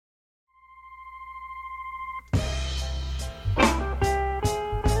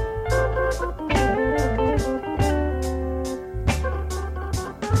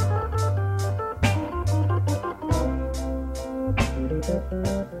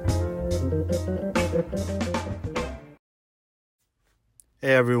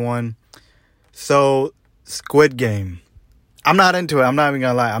Hey everyone. So, Squid Game. I'm not into it. I'm not even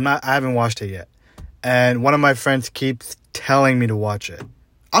gonna lie. I haven't watched it yet. And one of my friends keeps telling me to watch it.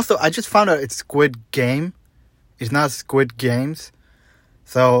 Also, I just found out it's Squid Game. It's not Squid Games.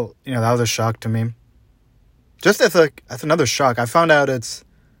 So, that was a shock to me. That's another shock. I found out it's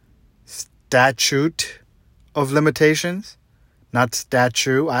statute of limitations, not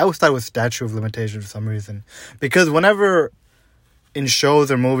statue. I always thought it was statute of limitations for some reason. Because whenever in shows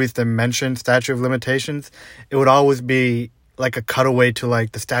or movies they mention statute of limitations, it would always be like a cutaway to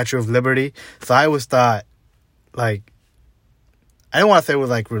like the Statue of Liberty. So I always thought, like, I didn't want to say it was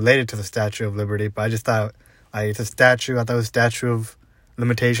like related to the Statue of Liberty, but I just thought like it's a statue. I thought it was statute of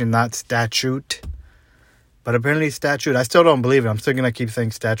limitation, not statute. But apparently statute. I still don't believe it. I'm still gonna keep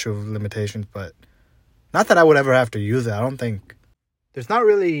saying statute of limitations, but not that I would ever have to use it. I don't think there's not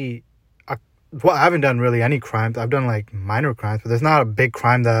really. I haven't done really any crimes. I've done like minor crimes, but there's not a big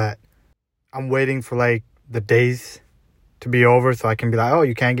crime that I'm waiting for like the days to be over so I can be like, oh,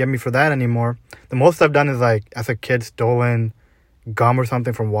 you can't get me for that anymore. The most I've done is like as a kid stolen gum or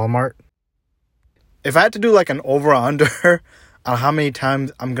something from Walmart. If I had to do like an over or under on how many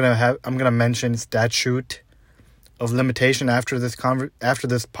times I'm gonna mention statute of limitation after this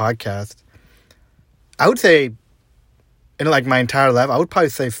podcast, I would say in like my entire life, I would probably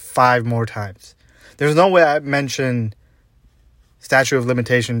say 5 more times. There's no way I mention statute of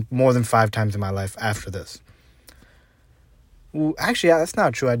limitation more than 5 times in my life after this. Well, actually, yeah, that's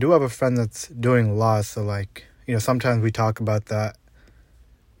not true. I do have a friend that's doing law, so like, sometimes we talk about that,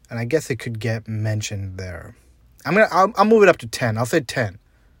 and I guess it could get mentioned there. I'll move it up to 10. I'll say 10.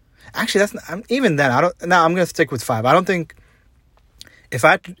 Actually, even then. I'm gonna stick with 5. I don't think if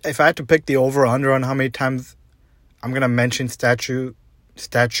I had to pick the over or under on how many times I'm going to mention statute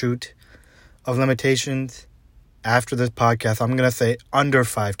of limitations after this podcast, I'm going to say under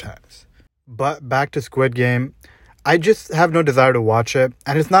 5 times. But back to Squid Game, I just have no desire to watch it.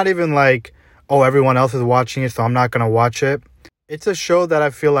 And it's not even like, oh, everyone else is watching it, so I'm not going to watch it. It's a show that I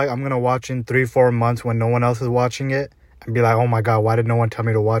feel like I'm going to watch in 3-4 months when no one else is watching it and be like, oh my God, why did no one tell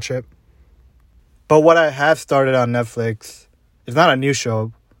me to watch it? But what I have started on Netflix, it's not a new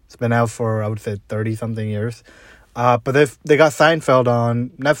show. It's been out for, I would say, 30-something years. But they got Seinfeld on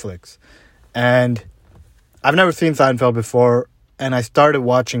Netflix, and I've never seen Seinfeld before, and I started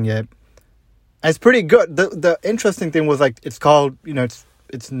watching it. And it's pretty good. The interesting thing was like it's called,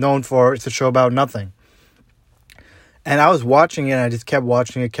 it's known for, it's a show about nothing. And I was watching it, and I just kept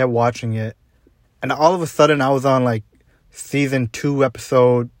watching it, and all of a sudden I was on like season 2,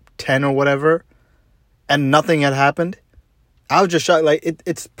 episode 10 or whatever, and nothing had happened. I was just shocked. Like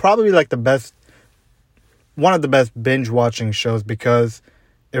it's probably like one of the best binge watching shows because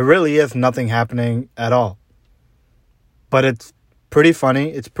it really is nothing happening at all. But it's pretty funny.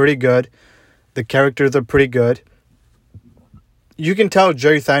 It's pretty good. The characters are pretty good. You can tell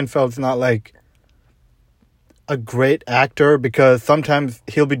Jerry Seinfeld's not like a great actor because sometimes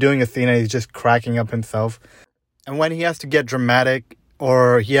he'll be doing a scene and he's just cracking up himself. And when he has to get dramatic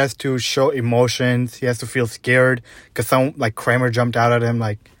or he has to show emotions, he has to feel scared because some like Kramer jumped out at him.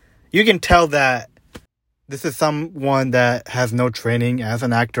 Like you can tell that this is someone that has no training as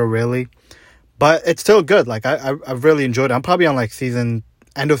an actor, really. But it's still good. Like, I've really enjoyed it. I'm probably on, like, end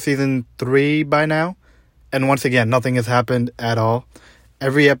of season 3 by now. And once again, nothing has happened at all.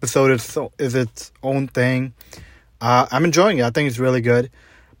 Every episode is its own thing. I'm enjoying it. I think it's really good.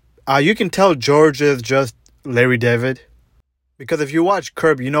 You can tell George is just Larry David. Because if you watch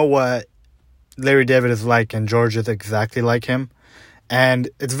Curb, you know what Larry David is like. And George is exactly like him. And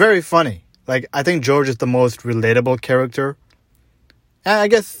it's very funny. Like, I think George is the most relatable character. And I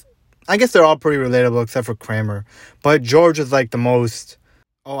guess they're all pretty relatable except for Kramer. But George is like the most,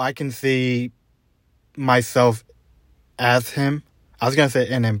 I can see myself as him. I was going to say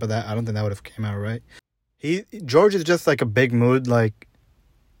in him, but I don't think that would have came out right. George is just like a big mood. Like,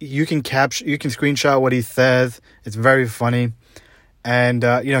 you can screenshot what he says. It's very funny. And,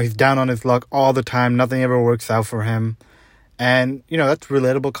 he's down on his luck all the time. Nothing ever works out for him. And, that's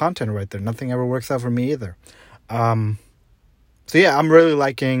relatable content right there. Nothing ever works out for me either. So, yeah, I'm really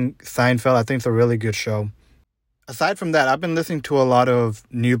liking Seinfeld. I think it's a really good show. Aside from that, I've been listening to a lot of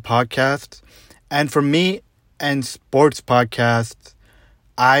new podcasts. And for me and sports podcasts,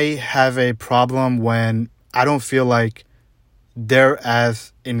 I have a problem when I don't feel like they're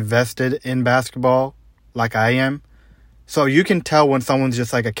as invested in basketball like I am. So you can tell when someone's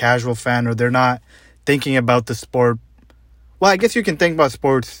just like a casual fan or they're not thinking about the sport. Well, I guess you can think about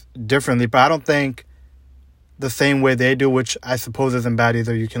sports differently, but I don't think the same way they do, which I suppose isn't bad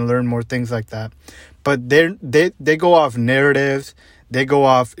either. You can learn more things like that. But they go off narratives. They go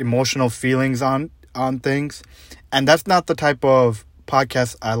off emotional feelings on things. And that's not the type of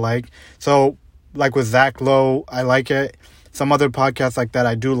podcast I like. So, like with Zach Lowe, I like it. Some other podcasts like that,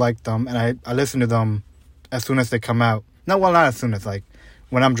 I do like them. And I listen to them as soon as they come out. Not as soon as, like,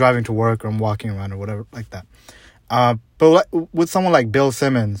 when I'm driving to work or I'm walking around or whatever like that. But with someone like Bill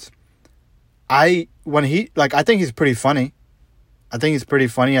Simmons, I think he's pretty funny. I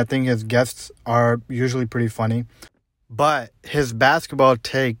think his guests are usually pretty funny. But his basketball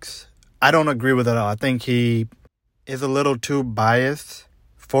takes, I don't agree with it at all. I think he is a little too biased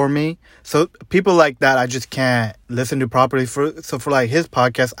for me. So people like that, I just can't listen to properly. For like his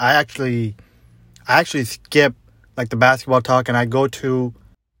podcast, I actually skip like the basketball talk and I go to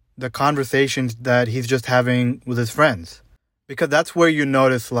the conversations that he's just having with his friends. Because that's where you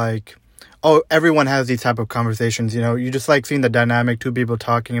notice, like, oh, everyone has these type of conversations, you know. You just like seeing the dynamic, two people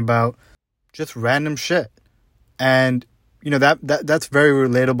talking about just random shit. And, you know, that's very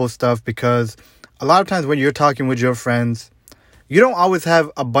relatable stuff, because a lot of times when you're talking with your friends, you don't always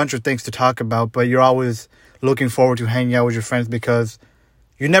have a bunch of things to talk about, but you're always looking forward to hanging out with your friends because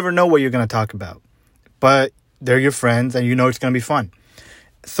you never know what you're going to talk about. But they're your friends and you know it's going to be fun.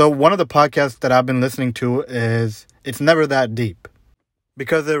 So one of the podcasts that I've been listening to is It's Never That Deep.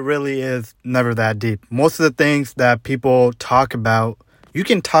 Because it really is never that deep. Most of the things that people talk about, you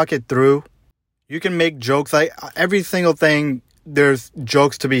can talk it through. You can make jokes. Like every single thing, there's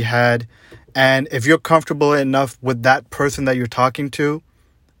jokes to be had. And if you're comfortable enough with that person that you're talking to,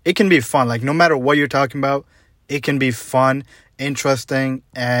 it can be fun. Like no matter what you're talking about, it can be fun, interesting,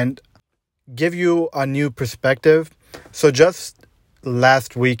 and give you a new perspective. So just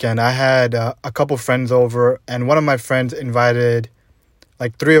last weekend, I had a couple friends over, and one of my friends invited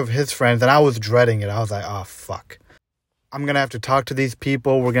like 3 of his friends, and I was dreading it. I was like, oh, fuck. I'm going to have to talk to these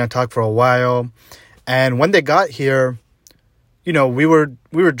people. We're going to talk for a while. And when they got here, you know, we were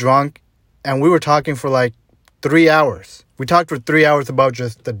drunk, and we were talking for like 3 hours. We talked for 3 hours about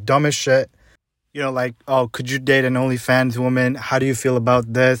just the dumbest shit. You know, like, oh, could you date an OnlyFans woman? How do you feel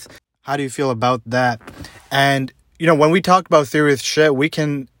about this? How do you feel about that? And, you know, when we talk about serious shit, we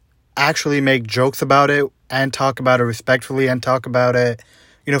can actually make jokes about it and talk about it respectfully and talk about it,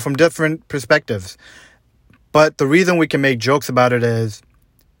 you know, from different perspectives. But the reason we can make jokes about it is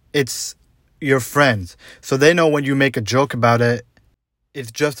it's your friends. So they know when you make a joke about it,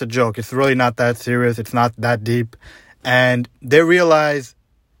 it's just a joke. It's really not that serious. It's not that deep. And they realize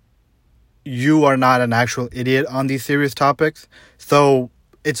you are not an actual idiot on these serious topics. So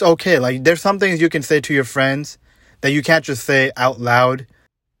it's okay. Like, there's some things you can say to your friends that you can't just say out loud,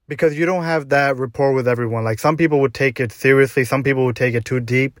 because you don't have that rapport with everyone. Like, some people would take it seriously. Some people would take it too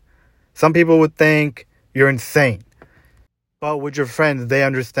deep. Some people would think you're insane. But with your friends, they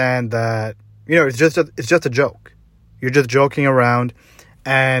understand that, you know, it's just a joke. You're just joking around.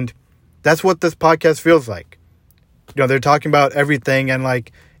 And that's what this podcast feels like. You know, they're talking about everything. And,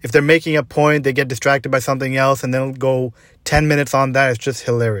 like, if they're making a point, they get distracted by something else. And they'll go 10 minutes on that. It's just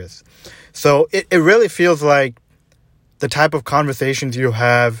hilarious. So it really feels like the type of conversations you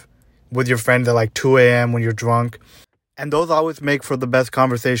have with your friends at like 2 a.m. when you're drunk. And those always make for the best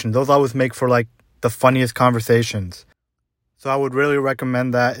conversations. Those always make for like the funniest conversations. So I would really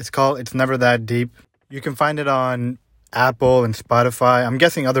recommend that. It's called It's Never That Deep. You can find it on Apple and Spotify. I'm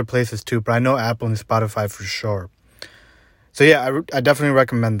guessing other places too, but I know Apple and Spotify for sure. So yeah, I definitely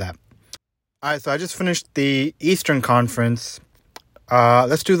recommend that. All right, so I just finished the Eastern Conference.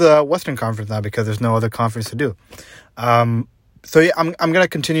 Let's do the Western Conference now, because there's no other conference to do. So yeah, I'm gonna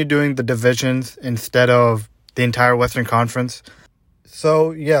continue doing the divisions instead of the entire Western Conference.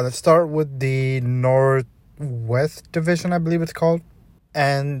 So yeah, let's start with the Northwest Division, I believe it's called.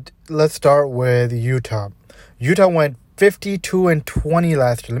 And let's start with Utah. Utah went 52-20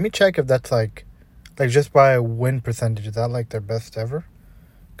 last year. Let me check if that's like just by a win percentage. Is that like their best ever?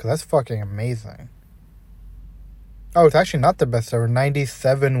 Because that's fucking amazing. Oh, it's actually not their best ever.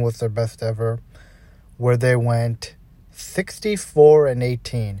 97 was their best ever, where they went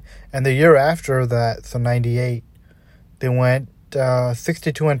 64-18. And the year after that, so 98, they went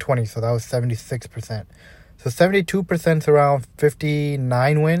 62-20. So that was 76%. So 72% is around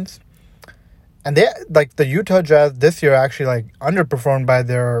 59 wins. And they, like, the Utah Jazz this year actually like underperformed by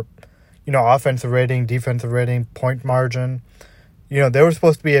their, you know, offensive rating, defensive rating, point margin. You know, they were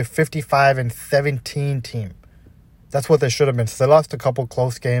supposed to be a 55-17 team. That's what they should have been. So they lost a couple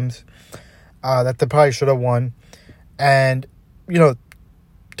close games that they probably should have won. And, you know,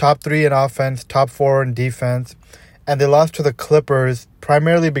 top 3 in offense, top 4 in defense. And they lost to the Clippers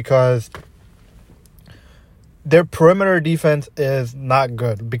primarily because their perimeter defense is not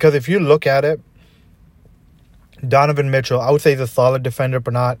good. Because if you look at it, Donovan Mitchell, I would say he's a solid defender,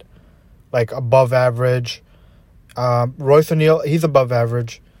 but not like above average. Royce O'Neal, he's above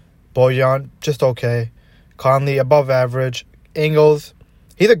average. Bojan, just okay. Conley, above average. Ingles,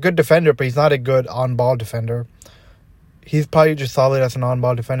 he's a good defender, but he's not a good on-ball defender. He's probably just solid as an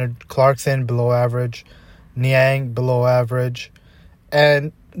on-ball defender. Clarkson, below average. Niang, below average.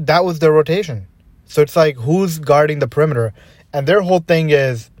 And that was their rotation. So it's like, who's guarding the perimeter? And their whole thing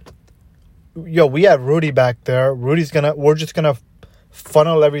is, we have Rudy back there. We're just gonna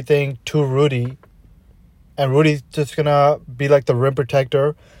funnel everything to Rudy. And Rudy's just gonna be like the rim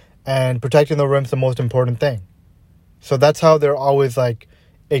protector. And protecting the rim's the most important thing. So that's how they're always like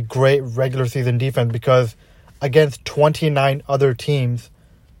a great regular season defense, because against 29 other teams,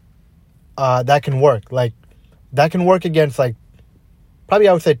 that can work. Like, that can work against like probably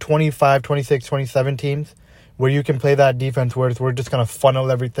I would say 25, 26, 27 teams where you can play that defense where we're just going to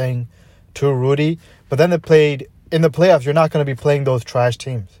funnel everything to Rudy. But then in the playoffs, you're not going to be playing those trash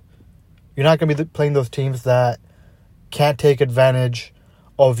teams. You're not going to be playing those teams that can't take advantage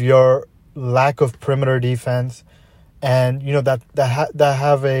of your lack of perimeter defense and, that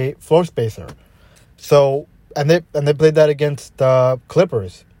have a floor spacer. So, and they played that against the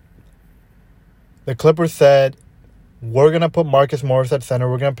Clippers. The Clippers said, we're going to put Marcus Morris at center.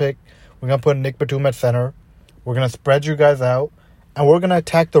 We're going to put Nick Batum at center. We're going to spread you guys out. And we're going to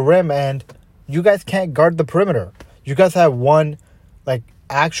attack the rim. And you guys can't guard the perimeter. You guys have one, like,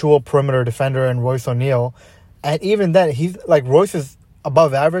 actual perimeter defender in Royce O'Neal. And even then, he's, like, Royce is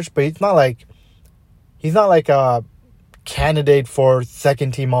above average. But he's not like a candidate for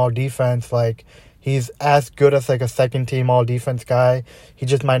second-team all-defense. Like, he's as good as, like, a second-team all-defense guy. He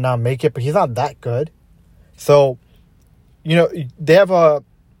just might not make it. But he's not that good. So, they have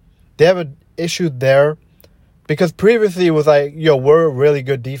an issue there, because previously it was like, we're a really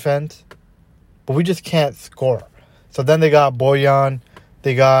good defense, but we just can't score. So then they got Bojan,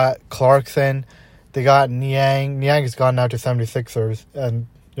 they got Clarkson, they got Niang. Niang has gone now to 76ers, and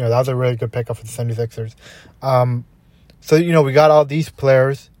that was a really good pickup for the 76ers. So we got all these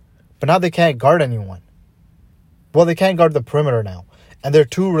players, but now they can't guard anyone. Well, they can't guard the perimeter now, and they're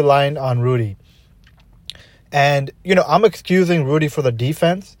too reliant on Rudy. And, I'm excusing Rudy for the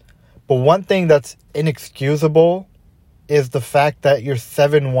defense, but one thing that's inexcusable is the fact that you're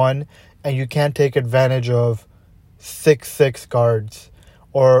 7-1 and you can't take advantage of 6'6" guards.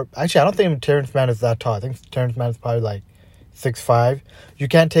 Or, actually, I don't think Terrence Mann is that tall. I think Terrence Mann is probably like 6'5". You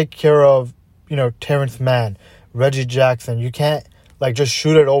can't take care of, Terrence Mann, Reggie Jackson. You can't, just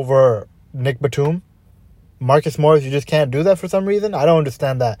shoot it over Nick Batum. Marcus Morris, you just can't do that for some reason. I don't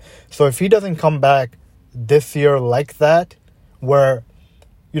understand that. So if he doesn't come back this year like that, where,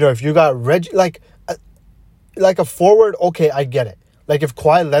 if you got Reggie, like a forward, okay, I get it. Like, if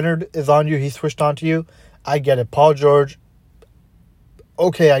Kawhi Leonard is on you, he switched onto you, I get it. Paul George,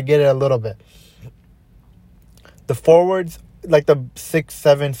 okay, I get it a little bit. The forwards, like the 6'7",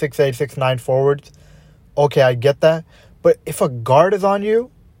 6'8", 6'9" forwards, okay, I get that. But if a guard is on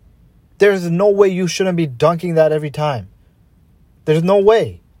you, there's no way you shouldn't be dunking that every time. There's no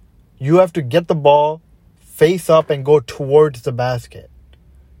way. You have to get the ball, face up, and go towards the basket.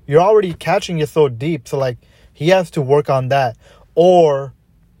 You're already catching it so deep, so he has to work on that, or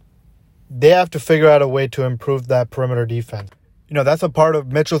they have to figure out a way to improve that perimeter defense. That's a part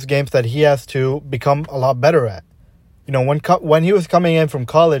of Mitchell's games that he has to become a lot better at. When he was coming in from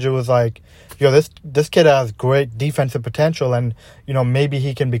college, it was like, this kid has great defensive potential, and maybe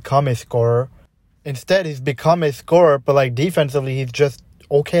he can become a scorer. Instead, he's become a scorer, but defensively, he's just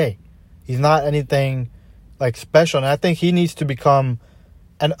okay. He's not anything special, and I think he needs to become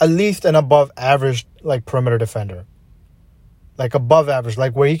at least an above average perimeter defender. Above average,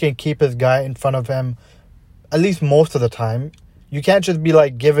 where he can keep his guy in front of him at least most of the time. You can't just be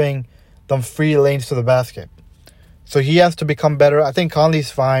giving them free lanes to the basket. So he has to become better. I think Conley's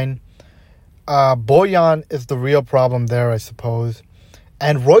fine. Bojan is the real problem there, I suppose.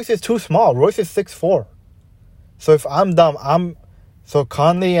 And Royce is too small. Royce is 6'4". So if I'm dumb, so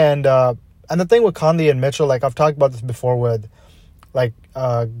Conley and the thing with Conley and Mitchell, I've talked about this before with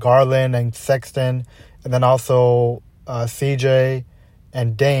Garland and Sexton, and then also CJ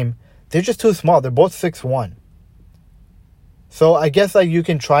and Dame, they're just too small. They're both 6'1". So I guess you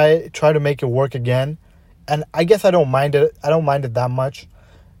can try to make it work again. And I guess I don't mind it. I don't mind it that much.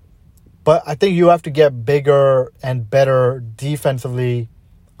 But I think you have to get bigger and better defensively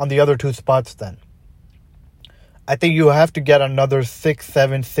on the other two spots then. I think you have to get another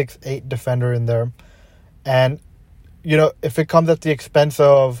 6'7", 6'8" defender in there. And, if it comes at the expense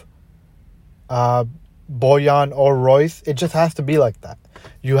of Bojan or Royce. It just has to be like that.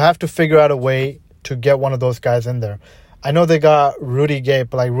 You have to figure out a way to get one of those guys in there. I know they got Rudy Gay,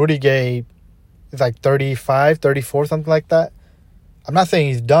 but like Rudy Gay is like 35, 34, something like that. I'm not saying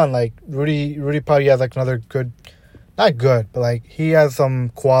he's done. Like Rudy probably has like another good, not good, but like he has some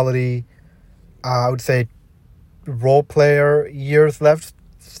quality, I would say, role player years left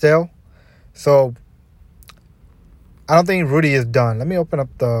still. So I don't think Rudy is done. Let me open up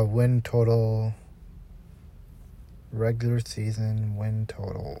the win total. Regular season win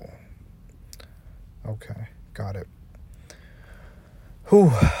total. Okay, got it.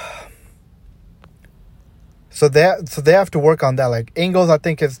 Whew. So they have to work on that. Like Ingles, I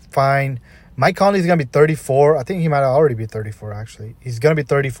think is fine. Mike Conley's gonna be 34. I think he might already be 34. Actually, he's gonna be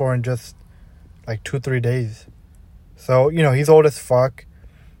 34 in just like 2-3 days. So he's old as fuck.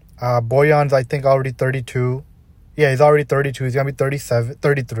 Bojan's I think already 32. Yeah, he's already 32. He's gonna be 37,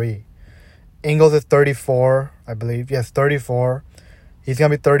 33. Ingles is 34, I believe. Yes, 34. He's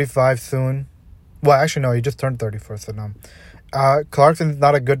gonna be 35 soon. Well, actually no, he just turned 34. So no. Clarkson's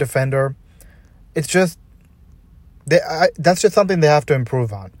not a good defender. It's just that's just something they have to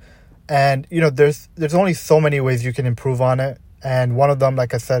improve on. And there's only so many ways you can improve on it, and one of them,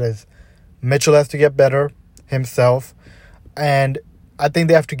 like I said, is Mitchell has to get better himself, and I think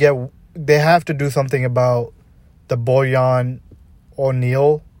they have to do something about the Bojan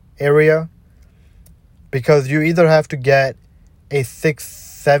O'Neal area, because you either have to get a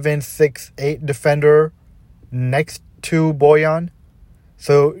 6'7", 6'8" defender next to Bojan,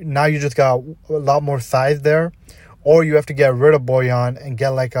 so now you just got a lot more size there, or you have to get rid of Bojan and get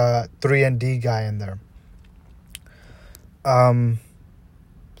like a 3-and-D guy in there.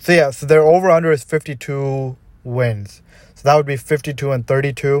 So their over-under is 52 wins. So that would be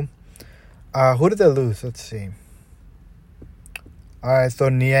 52-32. Who did they lose? Let's see. All right, so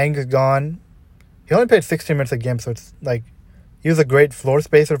Niang is gone. He only played 16 minutes a game, so it's like he was a great floor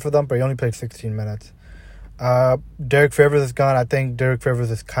spacer for them, but he only played 16 minutes. Derek Favors is gone. I think Derek Favors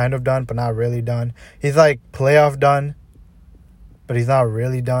is kind of done, but not really done. He's like playoff done, but he's not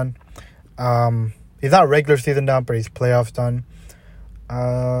really done. He's not regular season done, but he's playoffs done.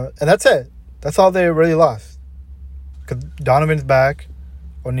 And that's it. That's all they really lost. Because Donovan's back,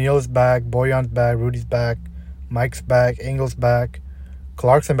 O'Neal's back, Bojan's back, Rudy's back, Mike's back, Ingles back,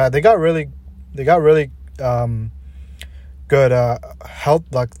 Clarkson back. They got really good health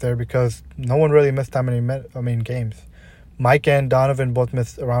luck there, because no one really missed that many games. Mike and Donovan both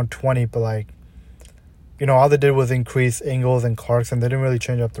missed around 20, but all they did was increase Ingles and Clarkson. They didn't really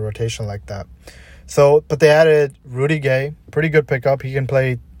change up the rotation like that. So, but they added Rudy Gay, pretty good pickup. He can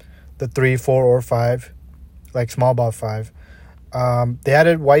play the 3, 4, or 5, like small ball 5. They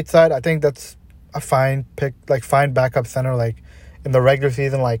added Whiteside. I think that's a fine pick, like fine backup center. Like in the regular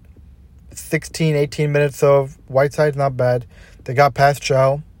season, like 16, 18 minutes of Whiteside's not bad. They got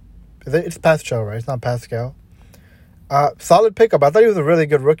Pascal. It's Pascal, right? It's not Pascal. Solid pickup. I thought he was a really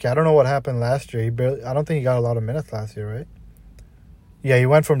good rookie. I don't know what happened last year. I don't think he got a lot of minutes last year, right? Yeah, he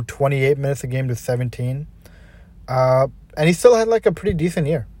went from 28 minutes a game to 17. And he still had like a pretty decent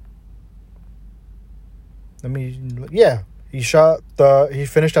year. He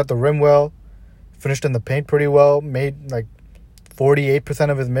finished at the rim well, finished in the paint pretty well, made like 48%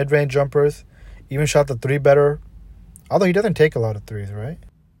 of his mid-range jumpers, even shot the 3 better. Although he doesn't take a lot of 3s, right?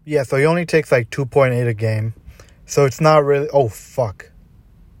 Yeah, so he only takes like 2.8 a game. So it's not really... Oh, fuck.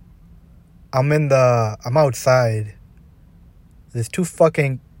 I'm outside. There's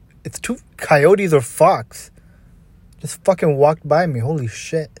it's 2 coyotes or fox. Just fucking walked by me. Holy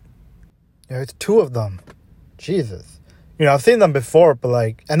shit. Yeah, it's 2 of them. Jesus. I've seen them before,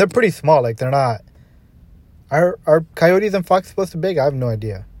 but and they're pretty small. Like, they're not... Are coyotes and foxes supposed to be big? I have no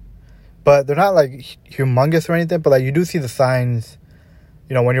idea. But they're not like humongous or anything, but you do see the signs,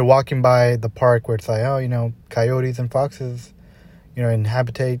 when you're walking by the park where it's like, oh, coyotes and foxes,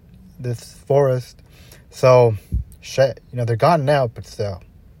 inhabitate this forest. So, shit, they're gone now, but still.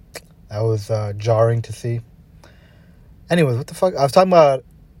 That was jarring to see. Anyways, what the fuck? I was talking about,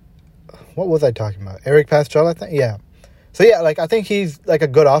 what was I talking about? Eric Pascal, I think? Yeah. So, yeah, I think he's, a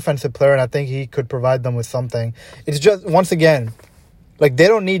good offensive player, and I think he could provide them with something. It's just, once again, they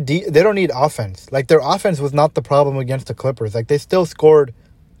don't need offense. Their offense was not the problem against the Clippers. They still scored,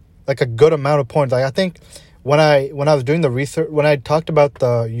 a good amount of points. I think when I was doing the research, when I talked about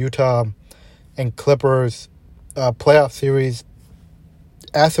the Utah and Clippers playoff series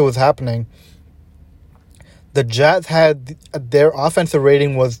as it was happening, the Jazz had their offensive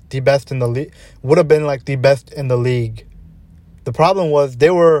rating was the best in the league, would have been the best in the league. The problem was they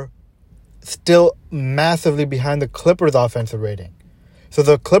were still massively behind the Clippers' offensive rating. So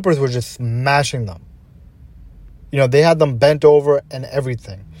the Clippers were just smashing them. They had them bent over and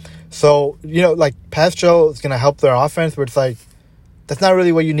everything. So, like Pascal is going to help their offense, but it's like, that's not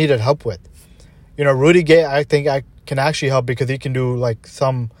really what you needed help with. Rudy Gay, I think I can actually help because he can do like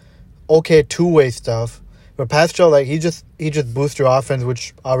some okay two-way stuff. But Pascal, like he just boosts your offense,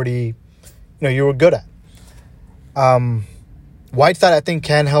 which already, you were good at. Whiteside, I think,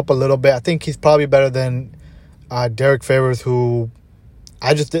 can help a little bit. I think he's probably better than Derek Favors, who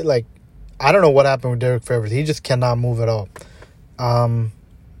I just did like. I don't know what happened with Derek Favors. He just cannot move at all.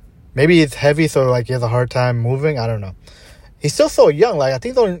 Maybe he's heavy, so like he has a hard time moving. I don't know. He's still so young. Like I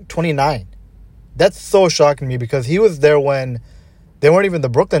think he's only 29. That's so shocking to me because he was there when they weren't even the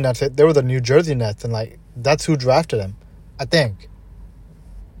Brooklyn Nets. They were the New Jersey Nets, and like that's who drafted him. I think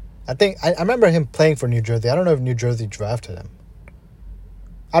I remember him playing for New Jersey. I don't know if New Jersey drafted him.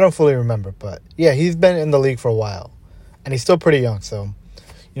 I don't fully remember, but yeah, he's been in the league for a while, and he's still pretty young. So,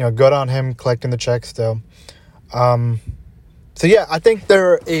 good on him collecting the checks still. So yeah, I think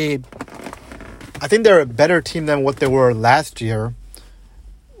they're a better team than what they were last year.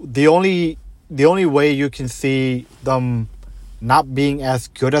 The only way you can see them not being as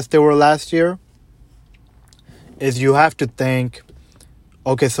good as they were last year is you have to think,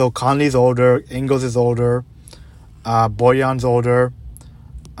 okay, so Conley's older, Ingles is older, Boyan's older.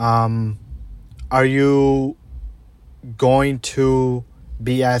 Are you going to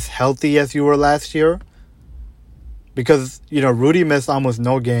be as healthy as you were last year? Because, Rudy missed almost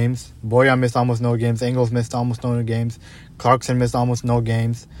no games. Boyan missed almost no games. Ingles missed almost no games. Clarkson missed almost no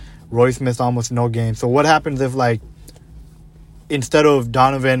games. Royce missed almost no games. So what happens if, like, instead of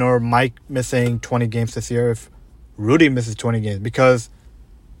Donovan or Mike missing 20 games this year, if Rudy misses 20 games? Because,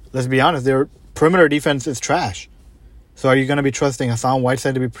 let's be honest, their perimeter defense is trash. So are you going to be trusting Hassan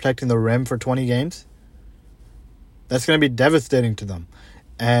Whiteside to be protecting the rim for 20 games? That's going to be devastating to them.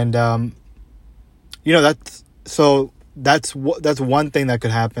 And, that's one thing that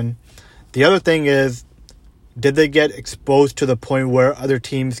could happen. The other thing is, did they get exposed to the point where other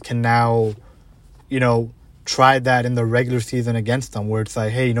teams can now, try that in the regular season against them, where it's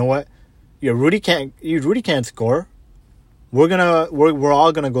like, hey, you know what? Rudy can't score. We're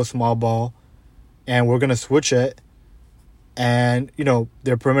all gonna go small ball, and we're gonna switch it. And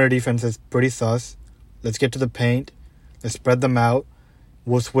their perimeter defense is pretty sus. Let's get to the paint. Let's spread them out.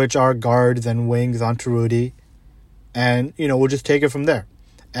 We'll switch our guards and wings onto Rudy. And, we'll just take it from there.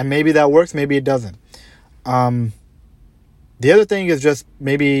 And maybe that works, maybe it doesn't. The other thing is just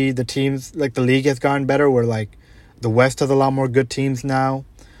maybe the teams, like the league has gotten better where, like, the West has a lot more good teams now.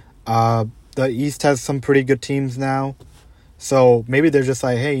 The East has some pretty good teams now. So maybe they're just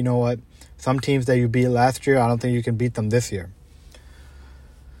like, hey, you know what? Some teams that you beat last year, I don't think you can beat them this year.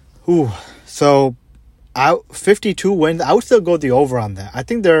 So 52 wins. I would still go the over on that. I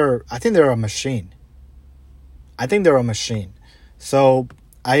think they're a machine. So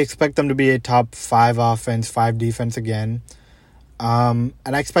I expect them to be a top 5 offense, 5 defense again. And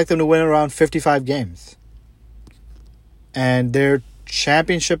I expect them to win around 55 games. And their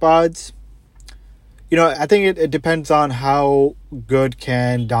championship odds, I think it depends on how good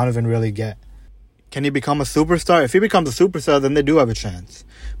can Donovan really get. Can he become a superstar? If he becomes a superstar, then they do have a chance.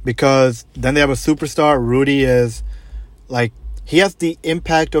 Because then they have a superstar. Rudy is, like, he has the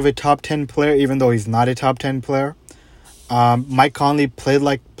impact of a top 10 player, even though he's not a top 10 player. Mike Conley plays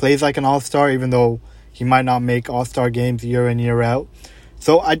like an all-star, even though he might not make all-star games year in, year out.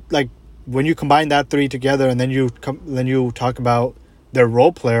 So when you combine that three together, and then you talk about their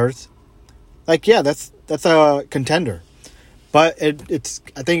role players, like, yeah, that's a contender. But I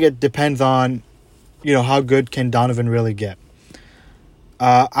think it depends on, how good can Donovan really get.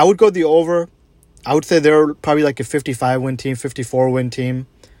 I would go the over. I would say they're probably like a 55-win team, 54-win team,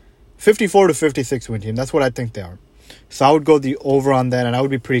 54 to 56-win team. That's what I think they are. So I would go the over on that, and I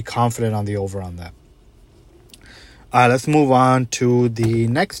would be pretty confident on the over on that. All right, let's move on to the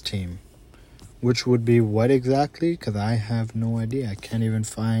next team, which would be what exactly? Because I have no idea. I can't even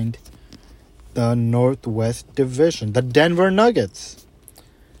find the Northwest Division. The Denver Nuggets.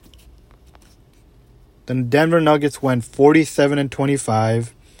 The Denver Nuggets went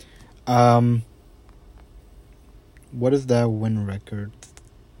 47-25. What is that win record?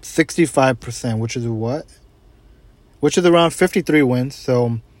 65%, which is what? Which is around 53 wins.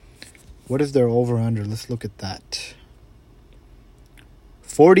 So, what is their over-under? Let's look at that.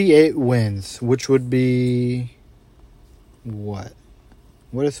 48 wins, which would be what?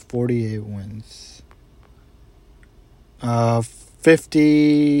 What is 48 wins?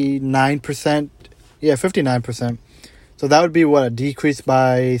 59%. Yeah, 59%. So that would be what? A decrease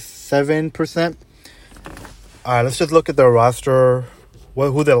by 7%. All right, let's just look at their roster.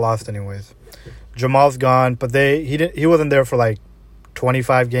 Who they lost anyways. Jamal's gone, but he wasn't there for like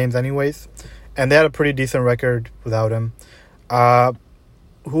 25 games anyways, and they had a pretty decent record without him.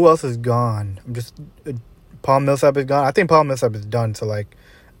 Who else is gone? Paul Millsap is gone. I think Paul Millsap is done. So like,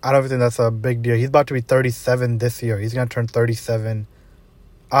 I don't think that's a big deal. He's about to be 37 this year. He's gonna turn 37.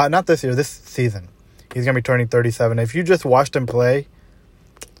 Not this year. This season, he's gonna be turning 37. If you just watched him play,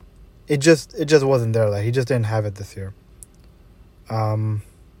 it just wasn't there. Like he just didn't have it this year.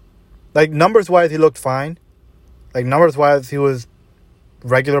 Like numbers wise, he looked fine. Like numbers wise, he was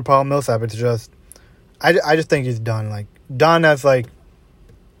regular Paul Millsap. It's just, I just think he's done. Like done as like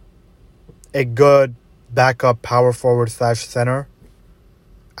a good backup power forward / center.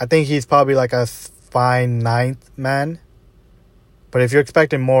 I think he's probably like a fine ninth man. But if you're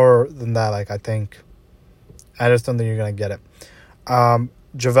expecting more than that, like I just don't think you're gonna get it.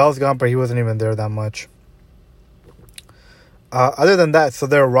 JaVale's gone, but he wasn't even there that much. Other than that, so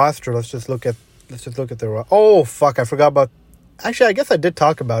their roster. Let's just look at their. Oh fuck! I forgot about. Actually, I guess I did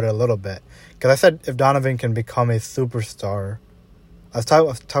talk about it a little bit because I said if Donovan can become a superstar. I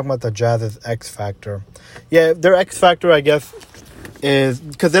was talking about the Jazz's X factor. Yeah, their X factor, I guess, is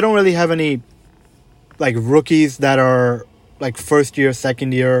because they don't really have any like rookies that are like first year,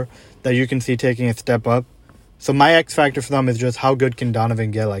 second year that you can see taking a step up. So my X factor for them is just how good can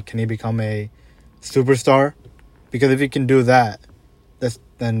Donovan get? Like, can he become a superstar? Because if he can do that,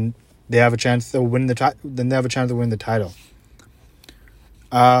 then they have a chance to win the title.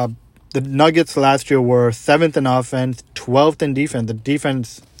 The Nuggets last year were 7th in offense, 12th in defense. The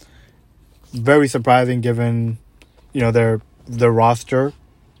defense, very surprising given, their roster.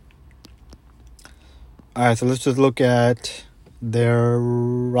 All right, so let's just look at their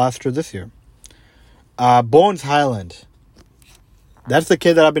roster this year. Bones Highland. That's the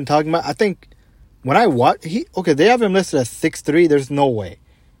kid that I've been talking about. I think when I watch, they have him listed as 6'3". There's no way.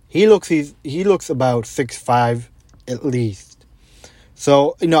 He looks about 6'5", at least.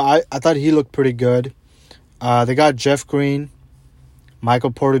 So, I thought he looked pretty good. They got Jeff Green, Michael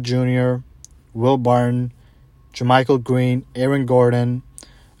Porter Jr., Will Barton, JaMychal Green, Aaron Gordon,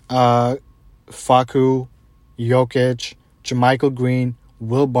 Facu, Jokic, JaMychal Green,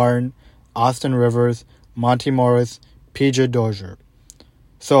 Will Barton, Austin Rivers, Monty Morris, PJ Dozier.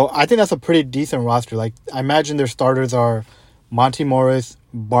 So I think that's a pretty decent roster. Like, I imagine their starters are Monty Morris,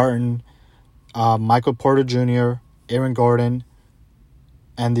 Barton, Michael Porter Jr., Aaron Gordon,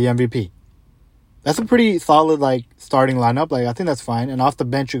 and the MVP. That's a pretty solid, like, starting lineup. Like, I think that's fine. And off the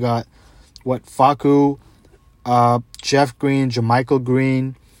bench, you got, Facu, Jeff Green, JaMychal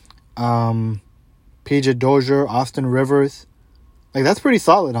Green, PJ Dozier, Austin Rivers. Like, that's pretty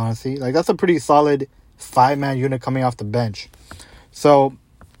solid, honestly. Like, that's a pretty solid 5-man unit coming off the bench. So,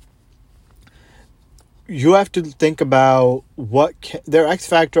 you have to think about their X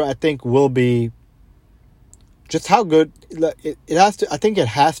factor, I think, will be just how good it has to. I think it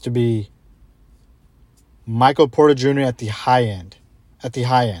has to be Michael Porter Jr. at the high end.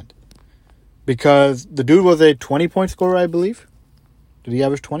 Because the dude was a 20-point scorer, I believe. Did he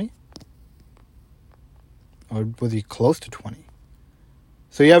average 20? Or was he close to 20?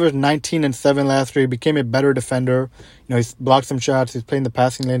 So he averaged 19 and 7 last year. He became a better defender. He's blocked some shots. He's playing the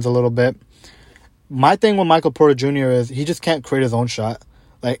passing lanes a little bit. My thing with Michael Porter Jr. is he just can't create his own shot.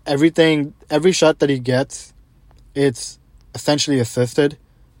 Like, every shot that he gets, it's essentially assisted.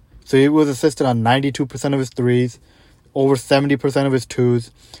 So he was assisted on 92% of his threes, over 70% of his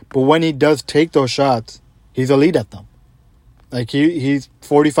twos. But when he does take those shots, he's elite at them. Like, he's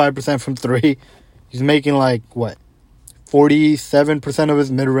 45% from three. He's making, 47% of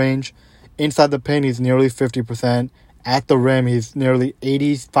his mid-range. Inside the paint, he's nearly 50%. At the rim, he's nearly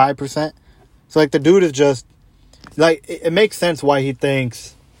 85%. So, the dude is just, it makes sense why he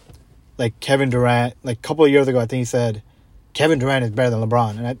thinks, Kevin Durant, a couple of years ago, I think he said, Kevin Durant is better than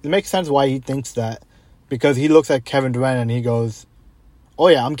LeBron. And it makes sense why he thinks that, because he looks at Kevin Durant and he goes, oh,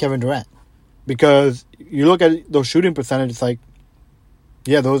 yeah, I'm Kevin Durant. Because you look at those shooting percentages,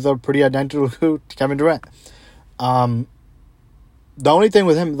 yeah, those are pretty identical to Kevin Durant. The only thing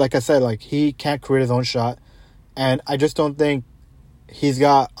with him, like I said, he can't create his own shot. And I just don't think he's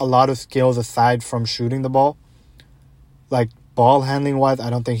got a lot of skills aside from shooting the ball. Ball handling wise, I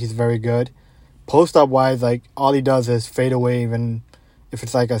don't think he's very good. Post up wise, all he does is fade away, even if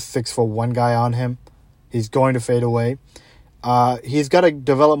it's a 6'1" guy on him. He's going to fade away. He's got to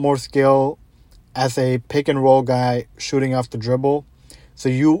develop more skill as a pick and roll guy shooting off the dribble. So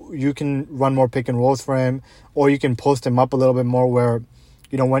you can run more pick and rolls for him, or you can post him up a little bit more where,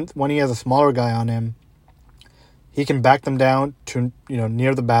 when he has a smaller guy on him, he can back them down to,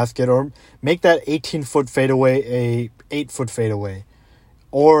 near the basket, or make that 18-foot fadeaway a 8-foot fadeaway.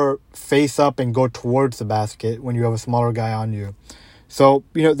 or face up and go towards the basket when you have a smaller guy on you. So,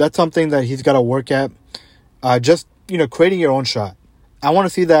 that's something that he's got to work at. Just, creating your own shot. I want to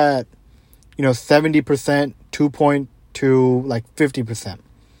see that, 70%, 2-point to like 50%.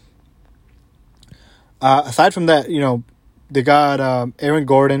 Aside from that, they got Aaron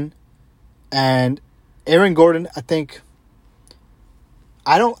Gordon. And Aaron Gordon, I think...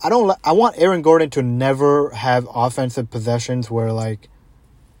 I want Aaron Gordon to never have offensive possessions where, like,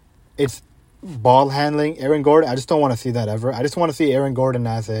 it's ball handling. Aaron Gordon, I just don't want to see that ever. I just want to see Aaron Gordon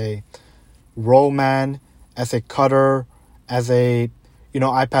as a roll man, as a cutter, as a,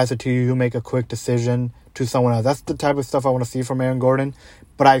 I pass it to you, you make a quick decision to someone else. That's the type of stuff I want to see from Aaron Gordon.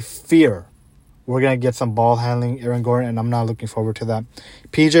 But I fear we're going to get some ball handling Aaron Gordon, and I'm not looking forward to that.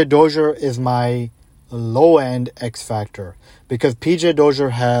 PJ Dozier is my low-end X factor because PJ Dozier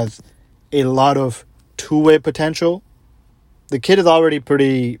has a lot of two-way potential. The kid is already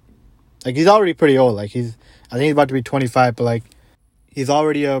pretty... Like, he's already pretty old. Like, I think he's about to be 25, but, like, he's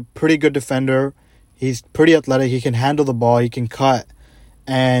already a pretty good defender. He's pretty athletic. He can handle the ball. He can cut.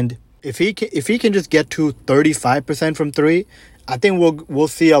 And if he can just get to 35% from three, I think we'll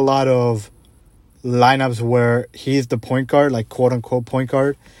see a lot of lineups where he's the point guard, like, quote-unquote point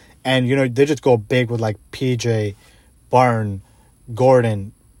guard. And, they just go big with, like, PJ, Barton,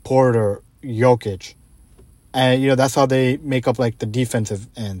 Gordon, Porter, Jokic. And, that's how they make up, like, the defensive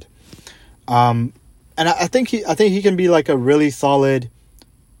end. And I think he can be like a really solid,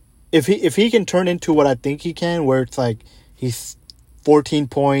 if he can turn into what I think he can, where it's like he's 14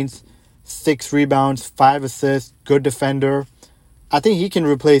 points, 6 rebounds, 5 assists, good defender. I think he can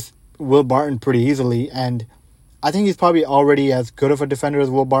replace Will Barton pretty easily, and I think he's probably already as good of a defender as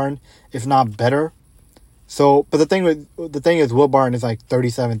Will Barton, if not better. So, but the thing is Will Barton is like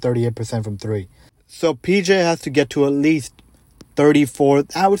 38% from three. So PJ has to get to at least 34,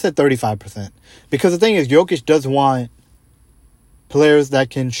 I would say 35%. Because the thing is, Jokic does want players that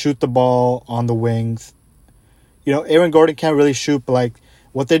can shoot the ball on the wings. Aaron Gordon can't really shoot, but, like,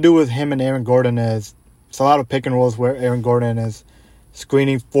 what they do with him and Aaron Gordon is, it's a lot of pick and rolls where Aaron Gordon is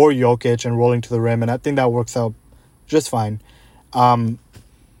screening for Jokic and rolling to the rim, and I think that works out just fine. So,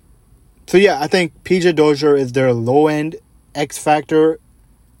 yeah, I think PJ Dozier is their low-end X factor,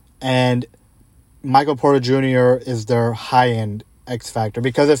 and Michael Porter Jr. is their high-end X factor.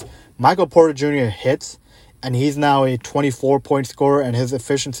 Because if Michael Porter Jr. hits and he's now a 24-point scorer and his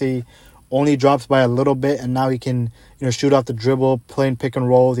efficiency only drops by a little bit, and now he can, shoot off the dribble, playing pick and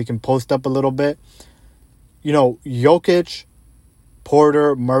rolls, he can post up a little bit. Jokic,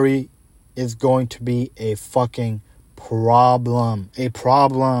 Porter, Murray is going to be a fucking problem. A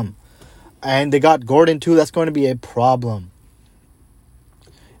problem. And they got Gordon too. That's going to be a problem.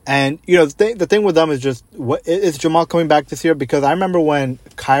 And, the thing with them is just, is Jamal coming back this year? Because I remember when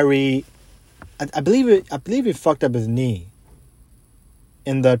Kyrie, I believe he fucked up his knee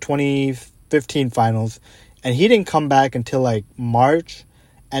in the 2015 finals, and he didn't come back until, like, March,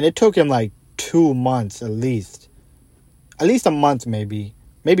 and it took him, like, 2 months at least a month maybe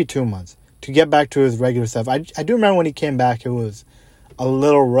 2 months to get back to his regular self. I do remember when he came back, it was a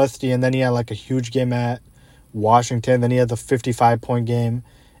little rusty, and then he had, like, a huge game at Washington, then he had the 55-point game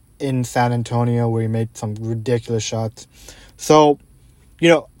in San Antonio where he made some ridiculous shots. So,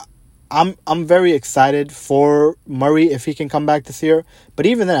 I'm very excited for Murray if he can come back this year. But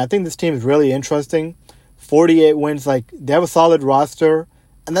even then, I think this team is really interesting. 48 wins, like, they have a solid roster.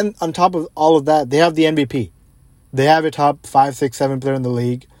 And then on top of all of that, they have the MVP. They have a top 5, 6, 7 player in the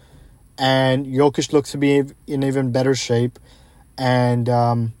league. And Jokic looks to be in even better shape. And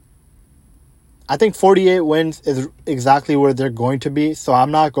I think 48 wins is exactly where they're going to be. So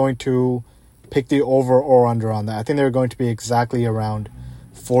I'm not going to pick the over or under on that. I think they're going to be exactly around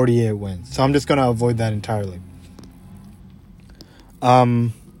 48 wins. So I'm just going to avoid that entirely.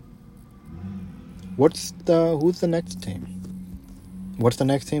 Who's the next team? What's the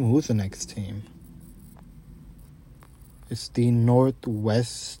next team? Who's the next team? It's the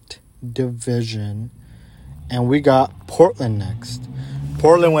Northwest Division. And we got Portland next.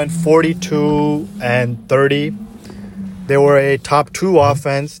 Portland went 42-30. They were a top 2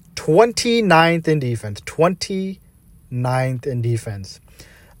 offense, 29th in defense. 29th in defense.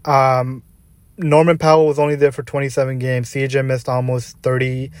 Norman Powell was only there for 27 games. CJ missed almost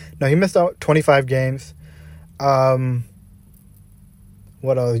 30. No, he missed out 25 games. What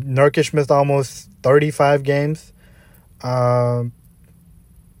else? Nurkic missed almost 35 games. And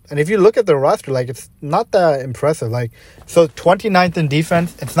if you look at the roster, like, it's not that impressive. Like, so 29th in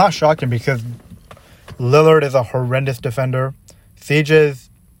defense, it's not shocking because Lillard is a horrendous defender. CJ is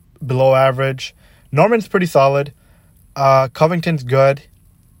below average. Norman's pretty solid. Covington's good.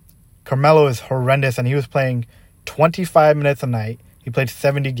 Carmelo is horrendous, and he was playing 25 minutes a night. He played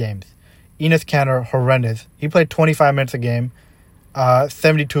 70 games. Enes Kanter, horrendous. He played 25 minutes a game,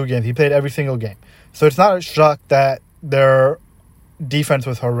 72 games. He played every single game. So it's not a shock that their defense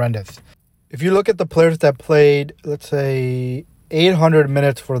was horrendous. If you look at the players that played, let's say, 800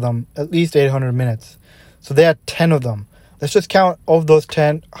 minutes for them, at least 800 minutes. So they had 10 of them. Let's just count of those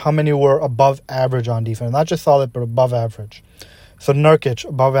 10, how many were above average on defense. Not just solid, but above average. So Nurkic,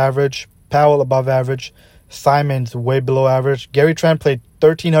 above average. Powell, above average. Simons, way below average. Gary Trent played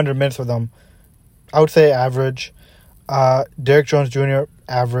 1,300 minutes with them. I would say average. Derrick Jones Jr.,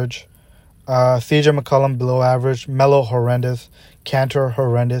 average. CJ McCollum, below average. Melo, horrendous. Kanter,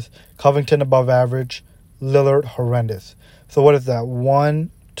 horrendous. Covington, above average. Lillard, horrendous. So what is that?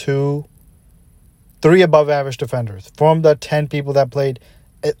 1, 2, 3 above average defenders. From the 10 people that played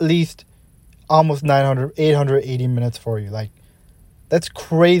at least almost 880 minutes for you. Like, that's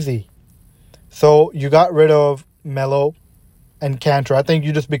crazy. So you got rid of Melo and Kanter. I think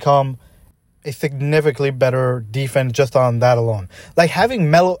you just become a significantly better defense just on that alone. Like,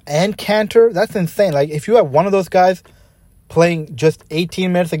 having Melo and Kanter, that's insane. Like, if you have one of those guys playing just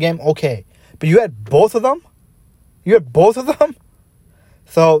 18 minutes a game, okay. But you had both of them?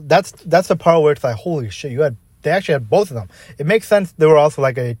 So that's the part where it's like, holy shit, they actually had both of them. It makes sense they were also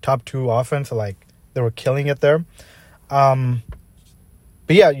like a top 2 offense, so like they were killing it there.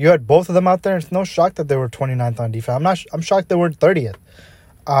 But yeah, you had both of them out there. It's no shock that they were 29th on defense. I'm shocked they were 30th.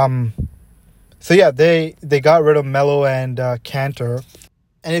 So yeah, they got rid of Melo and Kanter.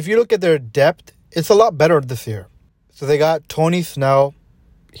 And if you look at their depth, it's a lot better this year. So they got Tony Snell.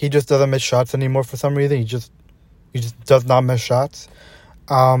 He just doesn't miss shots anymore for some reason. He just does not miss shots.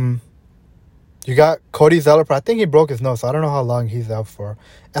 You got Cody Zeller. I think he broke his nose, so I don't know how long he's out for.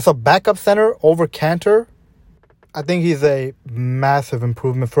 As a backup center over Kanter, I think he's a massive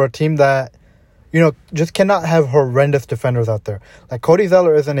improvement for a team that, just cannot have horrendous defenders out there. Like, Cody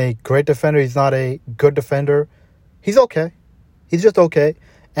Zeller isn't a great defender. He's not a good defender. He's okay. He's just okay.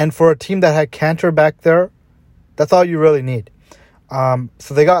 And for a team that had Kanter back there, that's all you really need.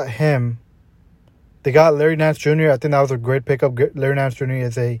 So they got him. They got Larry Nance Jr. I think that was a great pickup. Larry Nance Jr.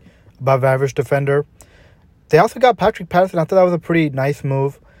 is a above-average defender. They also got Patrick Patterson. I thought that was a pretty nice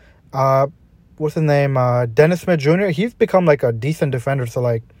move. What's his name? Dennis Smith Jr. He's become like a decent defender. So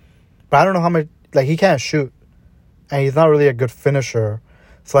like, but I don't know how much. Like, he can't shoot, and he's not really a good finisher.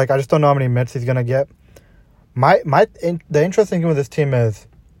 So like, I just don't know how many minutes he's gonna get. The interesting thing with this team is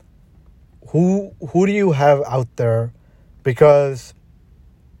who do you have out there, because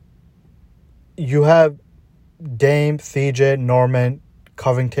you have Dame, CJ, Norman,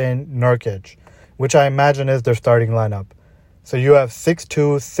 Covington, Nurkic, which I imagine is their starting lineup. So you have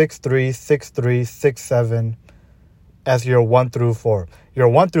 6'2", 6'3", 6'3", 6'7", as your 1 through 4. Your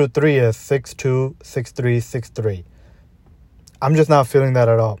 1 through 3 is 6'2", 6'3", 6'3". I'm just not feeling that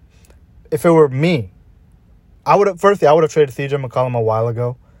at all. If it were me, I would have traded CJ McCollum a while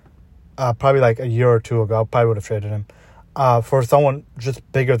ago. Probably like a year or two ago. I probably would have traded him for someone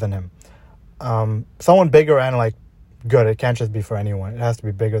just bigger than him. Someone bigger and like good. It can't just be for anyone. It has to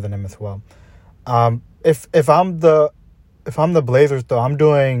be bigger than him as well. If I'm the Blazers, though, I'm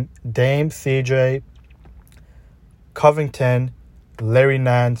doing Dame, CJ, Covington, Larry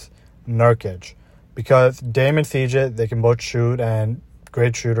Nance, Nurkic, because Dame and CJ, they can both shoot, and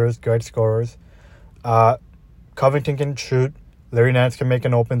great shooters, great scorers. Covington can shoot. Larry Nance can make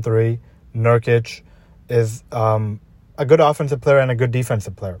an open 3. Nurkic is a good offensive player and a good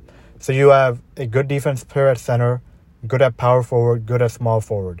defensive player. So you have a good defensive player at center, good at power forward, good at small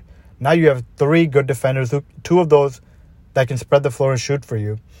forward. Now you have 3 good defenders, 2 of those that can spread the floor and shoot for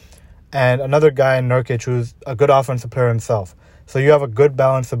you, and another guy in Nurkic who's a good offensive player himself. So you have a good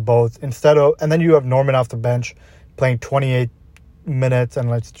balance of both. And then you have Norman off the bench playing 28 minutes and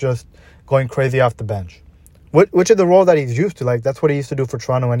let's just going crazy off the bench, which is the role that he's used to. Like, that's what he used to do for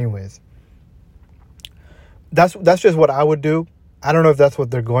Toronto anyways. That's just what I would do. I don't know if that's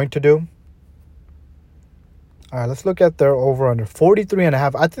what they're going to do. All right, let's look at their over-under.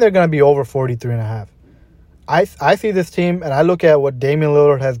 43.5. I think they're going to be over 43.5. I see this team, and I look at what Damian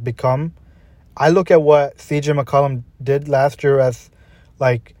Lillard has become. I look at what CJ McCollum did last year as,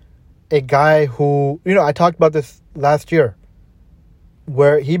 like, a guy who, I talked about this last year,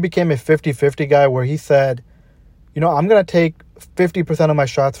 where he became a 50-50 guy, where he said, I'm going to take 50% of my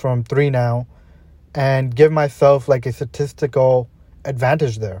shots from 3 now and give myself, like, a statistical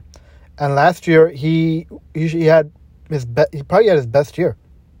advantage there. And last year, he had he probably had his best year.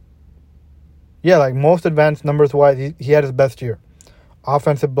 Yeah, like, most advanced numbers-wise, he had his best year.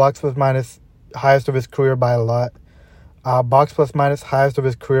 Offensive blocks was highest of his career by a lot. Box plus minus, highest of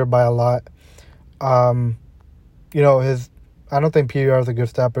his career by a lot. Um, his I don't think PER is a good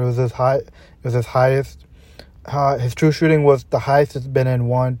stat, but it was his high. It was his highest. His true shooting was the highest it's been in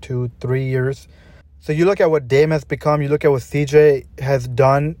 1, 2, 3 years. So you look at what Dame has become. You look at what CJ has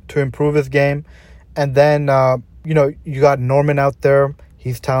done to improve his game, and then you got Norman out there.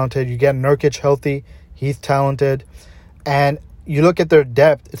 He's talented. You get Nurkic healthy. He's talented, and you look at their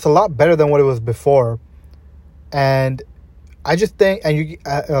depth. It's a lot better than what it was before, and I just think, and you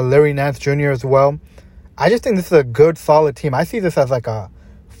Larry Nance Jr. as well. I just think this is a good, solid team. I see this as like a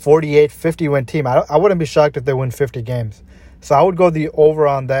 48, 50 win team. I wouldn't be shocked if they win 50 games. So I would go the over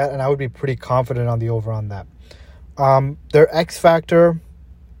on that, and I would be pretty confident on the over on that. Their X factor,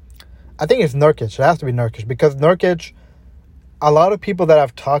 I think it's Nurkic. It has to be Nurkic, because Nurkic, a lot of people that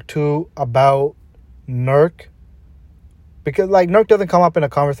I've talked to about Nurk, because like Nurk doesn't come up in a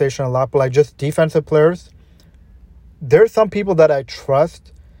conversation a lot, but like just defensive players, there's some people that I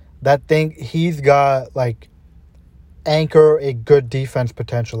trust that think he's got like anchor a good defense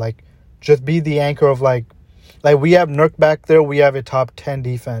potential. Like just be the anchor of like we have Nurk back there, we have a top 10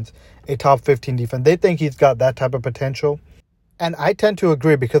 defense, a top 15 defense. They think he's got that type of potential. And I tend to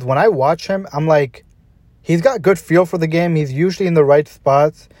agree, because when I watch him, I'm like, he's got good feel for the game. He's usually in the right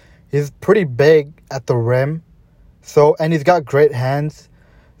spots. He's pretty big at the rim. So, and he's got great hands.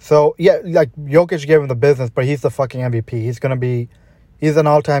 So, yeah, like Jokic gave him the business, but he's the fucking MVP. He's an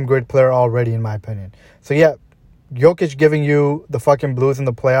all-time great player already, in my opinion. So, yeah, Jokic giving you the fucking Blues in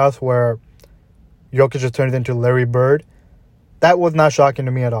the playoffs where Jokic just turned into Larry Bird, that was not shocking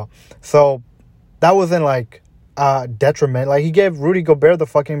to me at all. So, that wasn't like detriment. Like, he gave Rudy Gobert the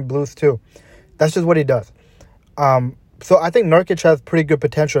fucking Blues too. That's just what he does. So, I think Nurkic has pretty good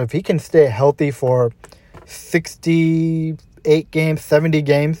potential. If he can stay healthy for 68 games, 70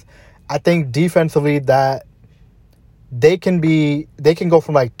 games, I think defensively that they can go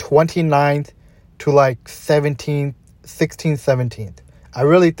from like 29th to like 17th, 16th, 17th. I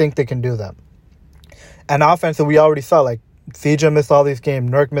really think they can do that. And offensively, we already saw like CJ missed all these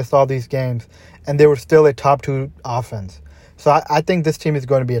games, Nurk missed all these games, and they were still a top 2 offense. So I think this team is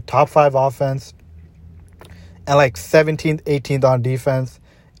going to be a top 5 offense and like 17th, 18th on defense,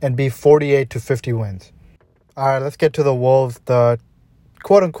 and be 48 to 50 wins. All right, let's get to the Wolves, the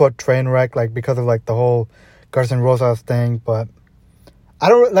quote-unquote train wreck, like because of like the whole Garson Rosas thing. But I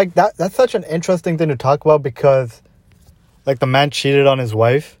don't like that. That's such an interesting thing to talk about, because like the man cheated on his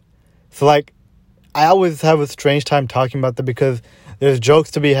wife. So like I always have a strange time talking about that, because there's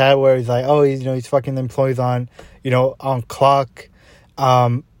jokes to be had where he's like, oh, he's fucking the employees on clock.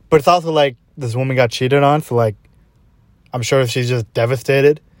 But it's also like this woman got cheated on, so like I'm sure she's just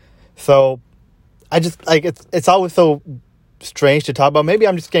devastated. So I just like it's always so strange to talk about. Maybe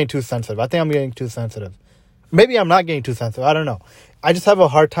I'm just getting too sensitive. I think I'm getting too sensitive. Maybe I'm not getting too sensitive. I don't know. I just have a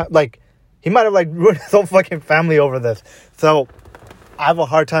hard time. Like, he might have like ruined his whole fucking family over this. So I have a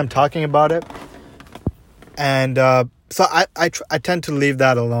hard time talking about it. And so I tend to leave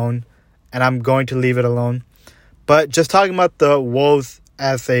that alone. And I'm going to leave it alone. But just talking about the Wolves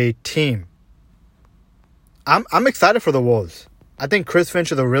as a team, I'm excited for the Wolves. I think Chris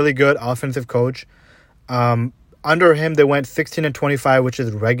Finch is a really good offensive coach. Under him, they went 16-25, which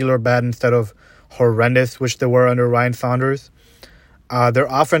is regular bad instead of horrendous, which they were under Ryan Saunders. Their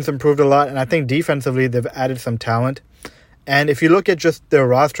offense improved a lot, and I think defensively they've added some talent. And if you look at just their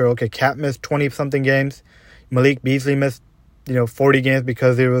roster, okay, Cat missed 20-something games. Malik Beasley missed, 40 games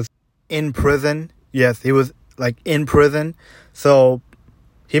because he was in prison. Yes, he was like in prison, so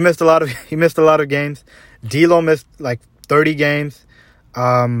he missed a lot of games. D'Lo missed like 30 games.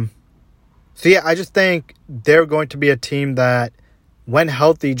 So yeah, I just think they're going to be a team that, when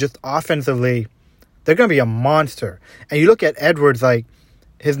healthy, just offensively, they're going to be a monster. And you look at Edwards, like,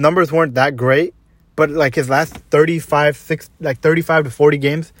 his numbers weren't that great, but like his last 35 to 40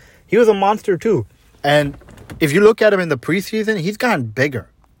 games, he was a monster too. And if you look at him in the preseason, he's gotten bigger.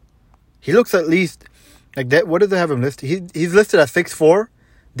 He looks at least like that. What do they have him listed? He's listed at 6'4".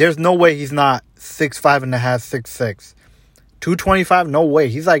 There's no way he's not 6'5.5", 6'6". 225? No way.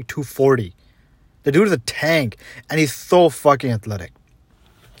 He's like 240. The dude is a tank, and he's so fucking athletic.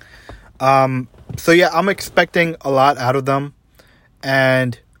 So yeah, I'm expecting a lot out of them.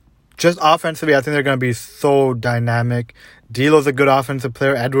 And just offensively, I think they're going to be so dynamic. D'Lo's a good offensive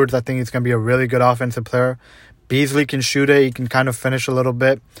player. Edwards, I think he's going to be a really good offensive player. Beasley can shoot it. He can kind of finish a little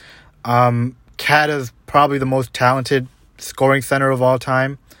bit. Cat is probably the most talented scoring center of all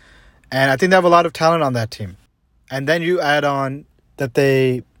time. And I think they have a lot of talent on that team. And then you add on that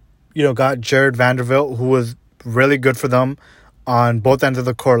they, got Jared Vanderbilt, who was really good for them on both ends of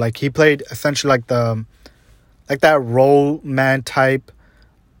the court. Like, he played essentially like like that role man type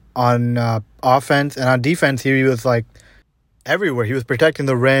on offense, and on defense he was like everywhere. He was protecting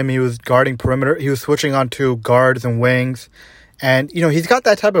the rim, he was guarding perimeter, he was switching onto guards and wings, and he's got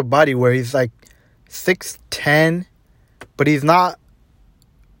that type of body where he's like 6'10", but he's not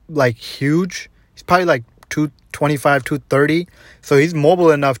like huge. He's probably like 225, 230, so he's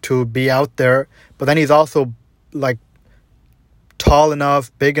mobile enough to be out there, but then he's also like tall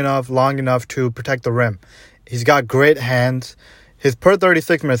enough, big enough, long enough to protect the rim. He's got great hands. His per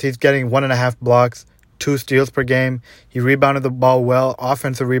 36 minutes, he's getting 1.5 blocks, 2 steals per game. He rebounded the ball well,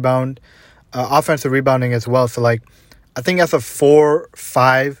 offensive rebounding as well. So like, I think that's a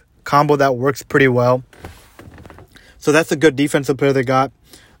 4-5 combo that works pretty well. So that's a good defensive player they got.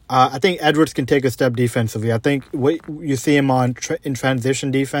 I think Edwards can take a step defensively. I think what you see him on in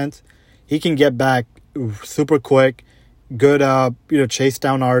transition defense, he can get back super quick. Good, chase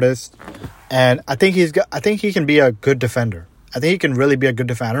down artist, and I think he can be a good defender. I think he can really be a good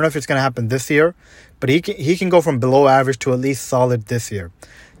defender. I don't know if it's gonna happen this year, but he can go from below average to at least solid this year.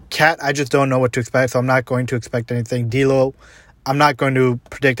 Cat, I just don't know what to expect, so I'm not going to expect anything. D'Lo, I'm not going to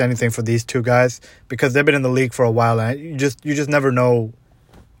predict anything for these two guys because they've been in the league for a while, and you just never know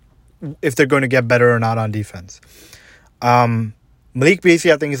if they're going to get better or not on defense. Malik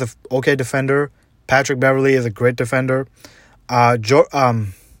Beasley, I think, is an okay defender. Patrick Beverley is a great defender. Is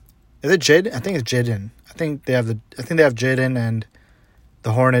it Jaden? I think it's Jaden. I think they have Jaden, and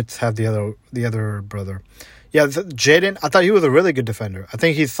the Hornets have the other brother. Yeah, Jaden. I thought he was a really good defender. I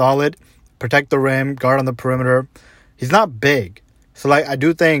think he's solid. Protect the rim, guard on the perimeter. He's not big, so like I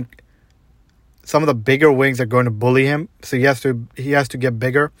do think some of the bigger wings are going to bully him. So he has to get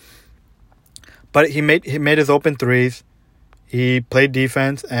bigger. But he made his open threes. He played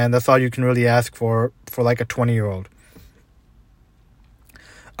defense, and that's all you can really ask for like a 20-year-old.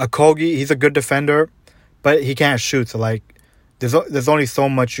 Okogie, he's a good defender, but he can't shoot. So like, there's only so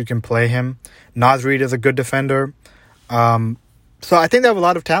much you can play him. Naz Reid is a good defender. So I think they have a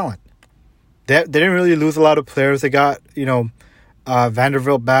lot of talent. They didn't really lose a lot of players. They got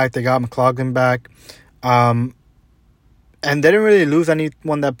Vanderbilt back. They got McLaughlin back. And they didn't really lose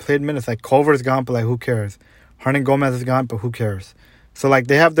anyone that played minutes. Like Culver's gone, but like who cares? Hernan Gomez is gone, but who cares? So, like,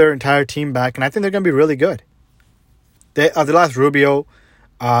 they have their entire team back, and I think they're going to be really good. They lost Rubio,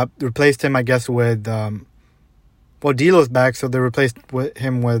 replaced him, I guess, with... D'Lo's back, so they replaced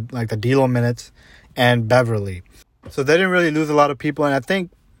him with, like, the D'Lo minutes and Beverly. So they didn't really lose a lot of people, and I think...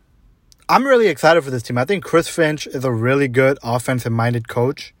 I'm really excited for this team. I think Chris Finch is a really good offensive-minded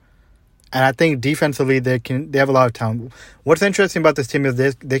coach, and I think defensively they have a lot of talent. What's interesting about this team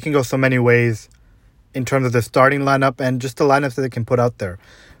is they can go so many ways in terms of the starting lineup and just the lineups that they can put out there.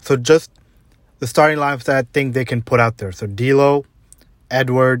 So just the starting lineups that I think they can put out there. So D'Lo,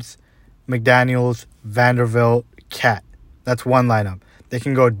 Edwards, McDaniels, Vanderbilt, Cat. That's one lineup. They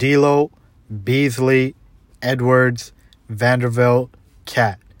can go D'Lo, Beasley, Edwards, Vanderbilt,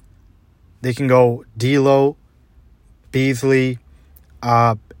 Cat. They can go D'Lo, Beasley,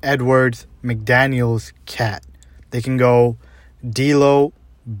 Edwards, McDaniels, Cat. They can go D'Lo,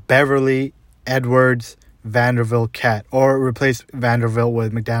 Beverly, Edwards, Vanderbilt, Cat, or replace Vanderbilt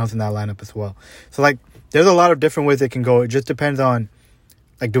with McDaniels in that lineup as well. So, like, there's a lot of different ways they can go. It just depends on,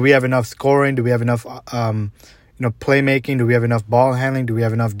 like, do we have enough scoring? Do we have enough, playmaking? Do we have enough ball handling? Do we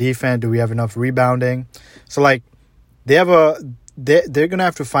have enough defense? Do we have enough rebounding? So, like, they're gonna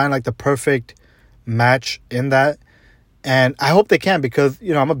have to find like the perfect match in that, and I hope they can because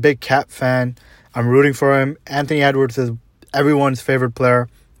I'm a big Cat fan. I'm rooting for him. Anthony Edwards is everyone's favorite player.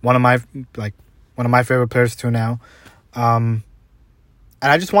 One of my favorite players too now. And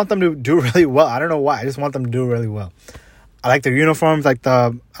I just want them to do really well. I don't know why. I just want them to do really well. I like their uniforms. I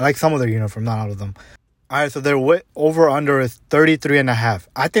like some of their uniforms, not all of them. All right, so their over-under is 33.5.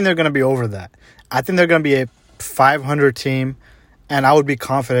 I think they're going to be over that. I think they're going to be a 500 team, and I would be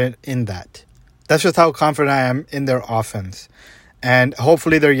confident in that. That's just how confident I am in their offense. And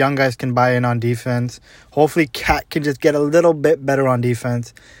hopefully their young guys can buy in on defense. Hopefully Cat can just get a little bit better on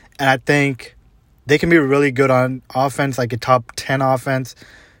defense. And I think they can be really good on offense, like a top 10 offense,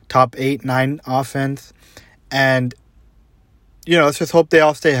 top 8, 9 offense. And, let's just hope they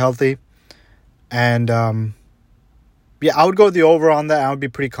all stay healthy. And, I would go the over on that. I would be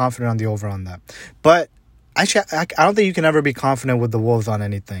pretty confident on the over on that. But actually, I don't think you can ever be confident with the Wolves on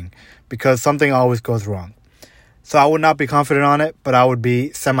anything because something always goes wrong. So I would not be confident on it, but I would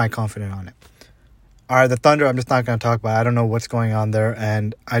be semi-confident on it. All right, the Thunder, I'm just not going to talk about it. I don't know what's going on there,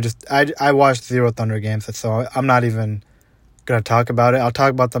 and I watched 0 Thunder games, so I'm not even going to talk about it. I'll talk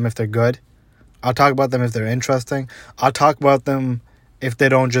about them if they're good. I'll talk about them if they're interesting. I'll talk about them if they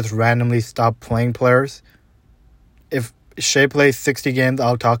don't just randomly stop playing players. if Shay plays 60 games,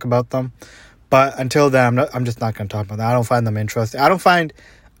 I'll talk about them. But until then, I'm just not going to talk about that. I don't find them interesting. I don't find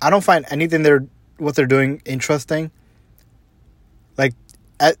anything what they're doing interesting. Like,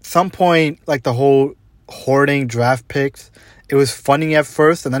 at some point, like, the whole hoarding draft picks, it was funny at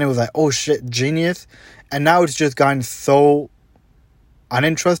first, and then it was like, oh shit, genius. And now it's just gotten so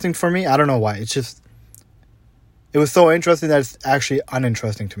uninteresting for me. I don't know why. It was so interesting that it's actually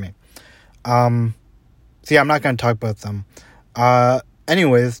uninteresting to me. So yeah, I'm not going to talk about them.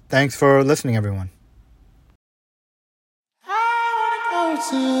 Anyways, thanks for listening, everyone. I wanna go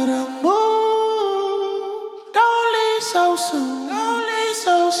to the moon. Don't leave so soon. Don't leave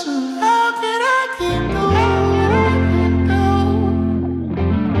so soon. How can I keep going?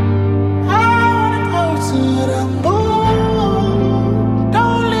 I wanna go to the moon.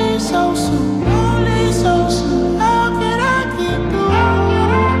 Don't leave so soon. Don't leave so soon. How can I keep going?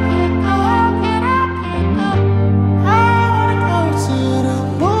 I wanna go to the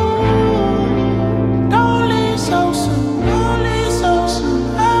moon. Don't leave so soon. Don't leave so soon.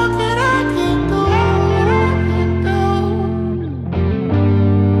 How can I keep going?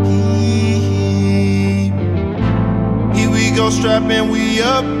 Here we go, strapping we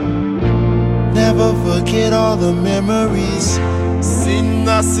up. Never forget all the memories. Sitting,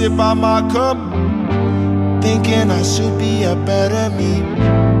 I sip on my cup, thinking I should be a better me.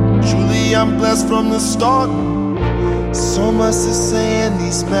 Truly, I'm blessed from the start. So much to say in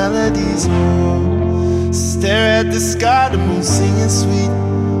these melodies. Oh, stare at the sky, the moon singing sweet.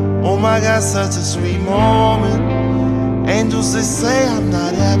 Oh my God, such a sweet moment. Angels, they say I'm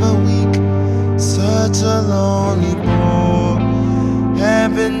not ever weak. Such a lonely boy.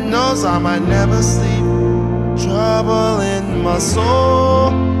 Heaven knows I might never sleep. Trouble in my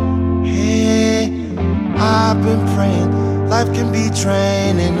soul. Hey, I've been praying. Life can be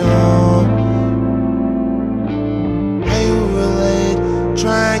draining. Oh, hey, who relate?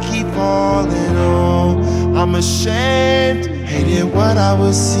 Try and keep falling on. I'm ashamed. Hated what I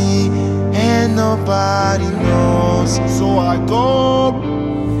would see, and nobody knows. So I go.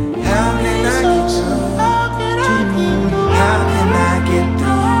 Help me.